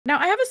Now,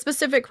 I have a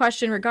specific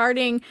question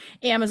regarding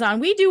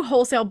Amazon. We do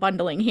wholesale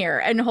bundling here,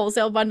 and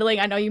wholesale bundling,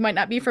 I know you might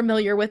not be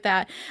familiar with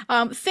that.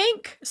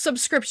 Think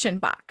subscription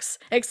box,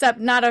 except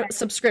not a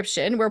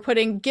subscription. We're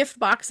putting gift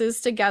boxes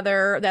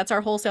together. That's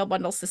our wholesale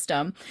bundle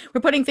system.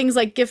 We're putting things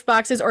like gift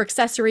boxes or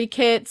accessory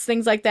kits,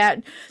 things like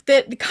that,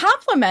 that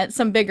complement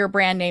some bigger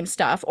brand name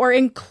stuff or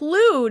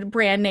include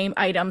brand name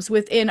items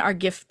within our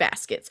gift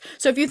baskets.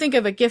 So if you think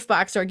of a gift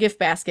box or a gift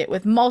basket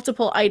with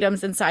multiple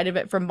items inside of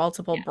it from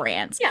multiple Yeah.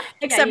 brands, Yeah.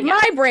 Yeah. except Yeah.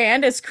 my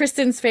brand is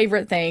Kristen's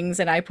favorite things,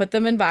 and I put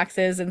them in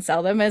boxes and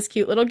sell them as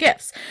cute little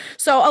gifts.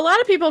 So a lot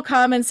of people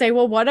come and say,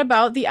 well, what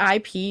about the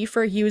IP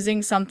for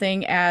using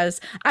something as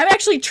I'm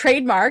actually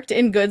trademarked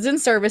in goods and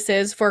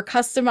services for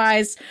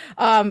customized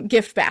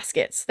gift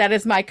baskets. That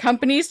is my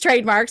company's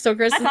trademark. So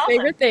That's Kristen's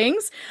favorite awesome.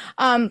 things.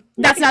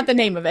 That's not the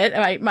name of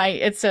it. My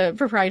it's a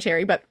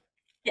proprietary,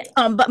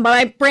 Yeah. but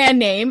my brand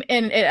name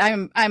and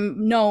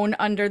I'm known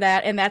under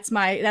that, and that's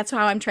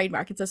how I'm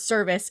trademarked. It's a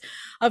service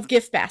of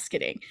gift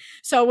basketing.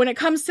 So when it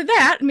comes to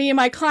that, me and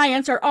my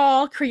clients are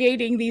all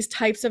creating these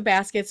types of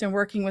baskets and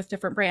working with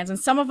different brands, and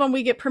some of them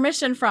we get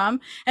permission from,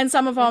 and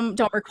some of them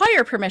don't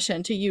require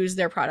permission to use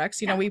their products.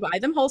 You know, Yeah. we buy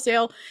them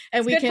wholesale, and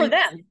It's we good for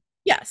can. them.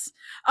 Yes.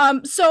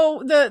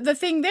 So the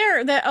thing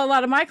there that a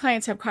lot of my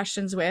clients have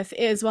questions with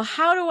is, well,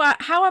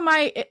 how am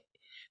I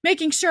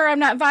making sure I'm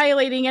not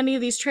violating any of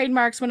these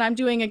trademarks when I'm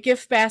doing a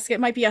gift basket? It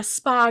might be a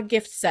spa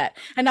gift set,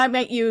 and I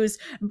might use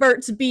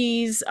Burt's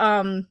Bees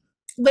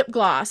lip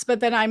gloss, but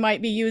then I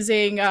might be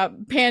using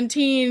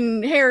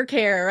Pantene hair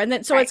care, and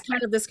then so Right. it's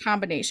kind of this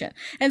combination.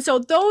 And so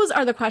those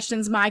are the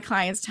questions my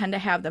clients tend to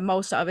have the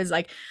most of, is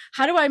like,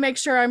 how do I make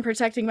sure I'm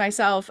protecting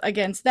myself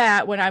against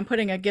that when I'm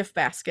putting a gift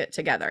basket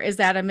together? Is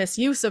that a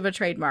misuse of a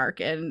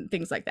trademark and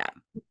things like that?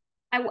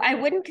 I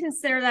wouldn't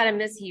consider that a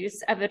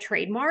misuse of a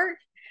trademark.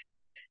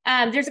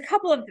 There's a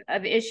couple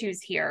of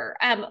issues here.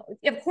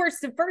 Of course,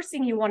 the first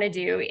thing you want to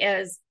do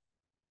is,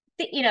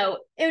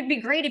 it would be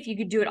great if you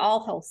could do it all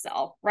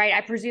wholesale, right?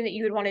 I presume that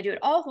you would want to do it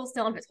all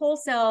wholesale. And if it's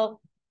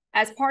wholesale,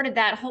 as part of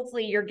that,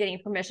 hopefully you're getting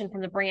permission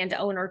from the brand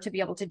owner to be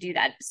able to do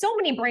that. So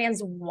many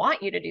brands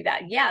want you to do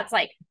that. Yeah, it's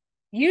like,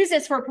 use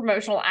this for a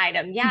promotional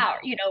item. Yeah,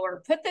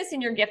 or put this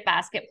in your gift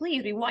basket,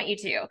 please. We want you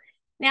to.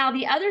 Now,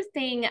 the other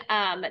thing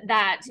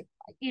that,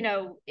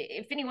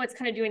 if anyone's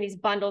kind of doing these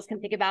bundles can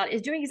think about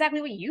is doing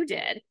exactly what you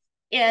did,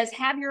 is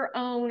have your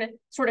own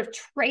sort of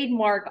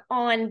trademark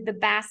on the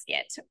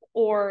basket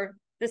or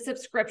the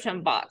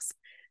subscription box.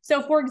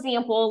 So for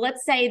example,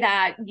 let's say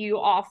that you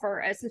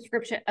offer a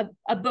subscription,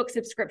 a book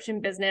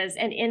subscription business,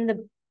 and in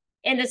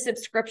the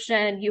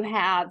subscription you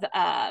have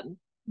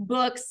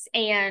books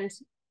and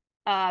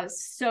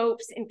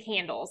soaps and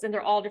candles, and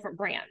they're all different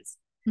brands.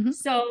 Mm-hmm.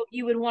 So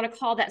you would want to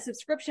call that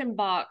subscription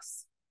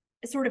box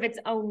sort of its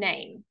own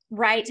name,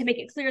 right? To make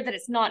it clear that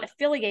it's not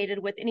affiliated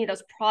with any of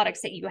those products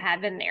that you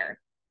have in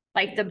there,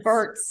 like the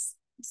Burt's.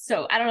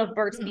 So I don't know if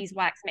Burt's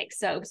Beeswax makes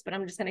soaps, but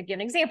I'm just going to give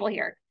an example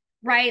here,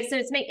 right? So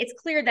it's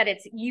clear that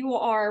you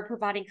are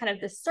providing kind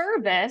of the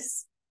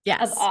service of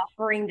Yes.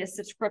 offering this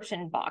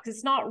subscription box.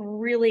 It's not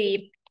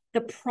really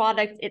the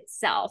product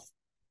itself.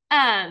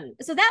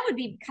 So that would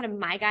be kind of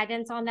my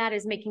guidance on that,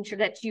 is making sure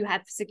that you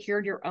have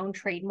secured your own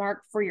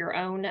trademark for your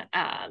own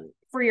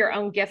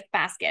gift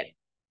basket.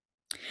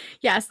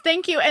 Yes,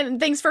 thank you, and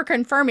thanks for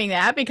confirming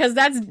that, because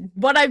that's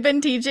what I've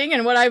been teaching,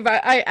 and what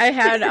I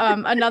had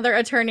another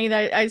attorney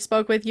that I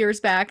spoke with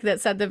years back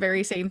that said the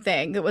very same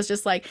thing. It was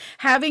just like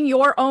having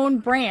your own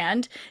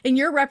brand, and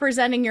you're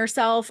representing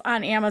yourself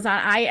on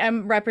Amazon. I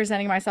am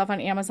representing myself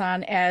on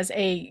Amazon as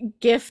a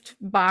gift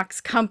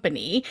box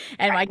company,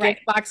 and my Right.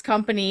 gift box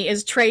company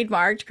is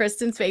trademarked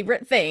Kristen's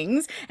favorite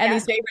things, and Yeah.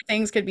 these favorite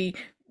things could be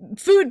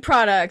food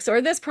products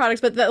or this products,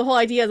 but the whole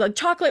idea is like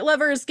chocolate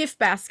lovers gift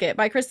basket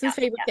by Kristen's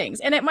Yeah. favorite Yeah. things,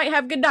 and it might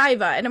have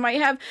Godiva, and it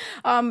might have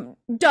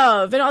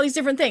Dove, and all these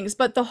different things.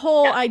 But the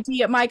whole Yeah.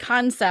 idea, my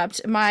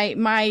concept,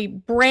 my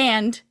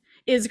brand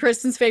is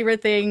Kristen's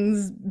favorite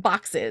things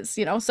boxes.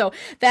 So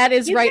that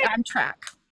is You right hit on track.